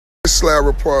Slab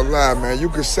Report Live, man. You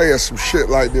could say there's some shit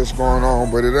like this going on,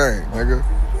 but it ain't, nigga.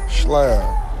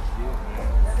 Slab.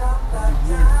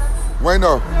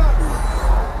 Bueno.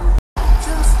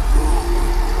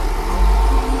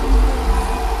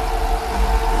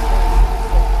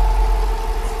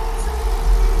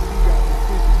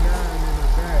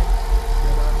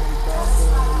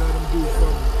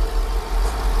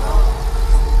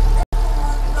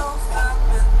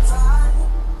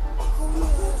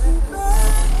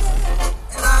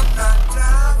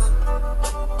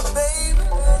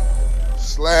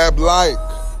 Slab like.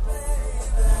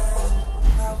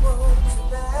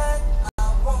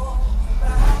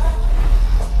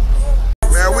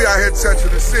 Man, we out here touching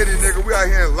the city, nigga. We out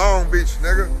here in Long Beach,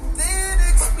 nigga.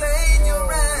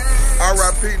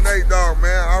 R.I.P. Nate Dogg,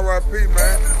 man. R.I.P.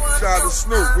 man. Shout out to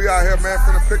Snoop. We out here, man,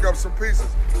 finna pick up some pieces.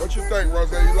 What you think,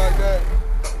 Rose? You like that?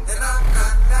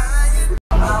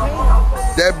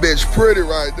 That bitch pretty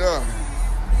right there.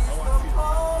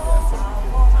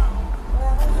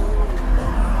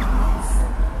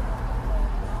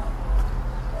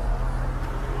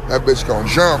 That bitch gonna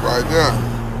jump right there.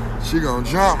 She gonna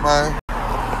jump, man.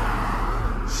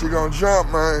 She gonna jump,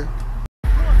 man.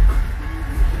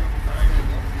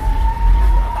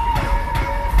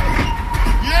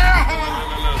 Yeah,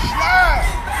 slide.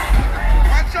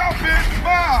 Watch out, bitch.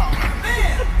 Bow.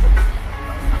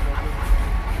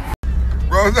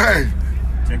 Rose.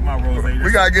 Check my Rose.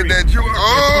 We gotta get that juice.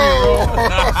 Oh.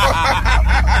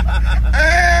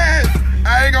 Hey,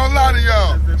 I ain't gonna lie to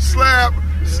y'all.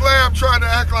 Slab trying to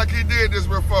act like he did this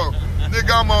before.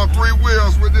 Nigga, I'm on 3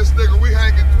 wheels with this nigga. We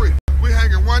hanging 3. We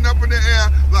hanging one up in the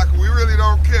air like we really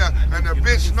don't care. And the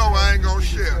bitch know I ain't gonna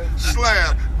share.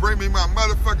 Slab, bring me my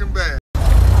motherfucking bag.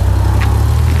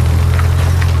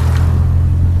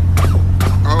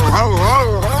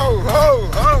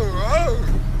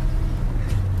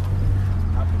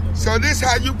 So this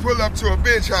how you pull up to a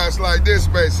bitch house like this,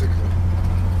 basically.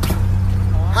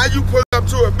 How you pull up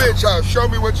to a bitch house? Show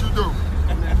me what you do.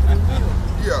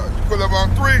 Yeah, you pull up on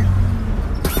 3.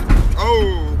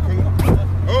 Oh, pull up.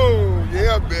 Oh,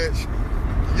 yeah, bitch.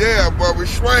 Yeah, boy, we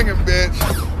swinging, bitch.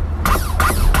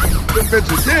 This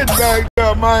bitch is hitting back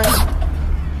there, man.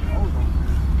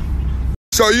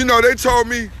 So, you know, they told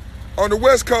me on the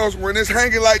West Coast, when it's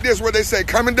hanging like this, what they say,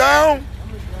 coming down?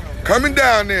 Coming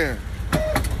down there.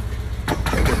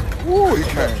 Ooh, he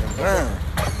came down.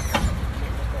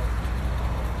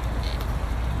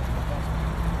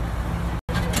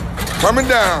 Coming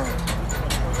down.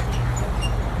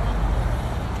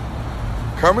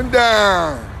 Coming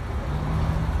down.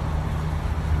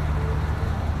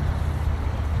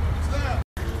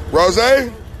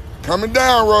 Rose? Coming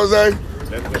down, Rose. There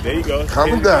you go.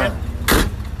 Coming down.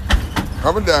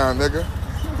 Coming down, nigga.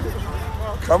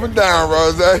 Coming down,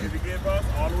 Rose. All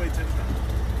the way to the top.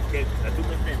 Okay, now do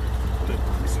me a favor. Look,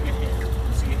 let me see your hand. Let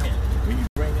me see your hand.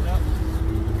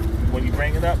 When you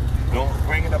bring it up, don't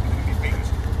bring it up with your fingers.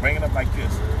 Bring it up like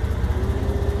this.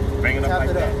 Bring it up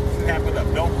like that. Tap it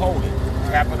up. Don't hold it.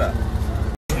 Tap it up.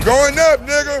 Going up,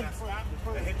 nigga.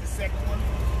 Now hit the second one.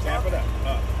 Tap it up.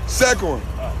 Up. Second one.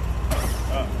 Up.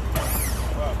 Up.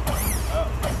 Up.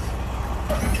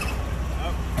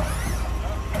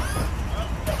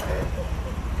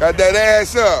 Got that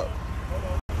ass up.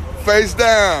 Face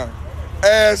down.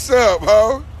 Ass up,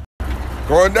 ho.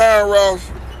 Going down, Ross.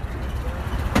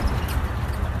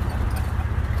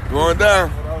 Going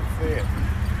down.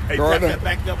 Hey, tap that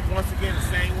back up once again, the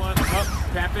same one. Up,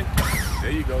 tap it.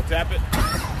 There you go, tap it.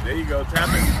 There you go, tap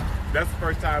it. That's the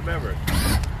first time ever.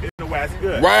 It's the West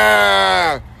good.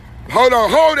 Wow. Hold on,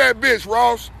 hold that bitch,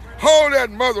 Ross. Hold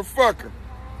that motherfucker.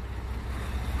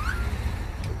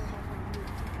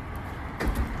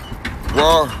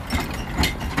 Wow.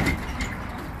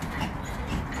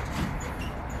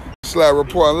 Slab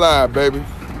Report Live, baby.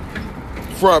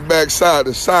 Front, back, side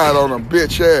to side on a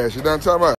bitch ass. You know what I'm talking about?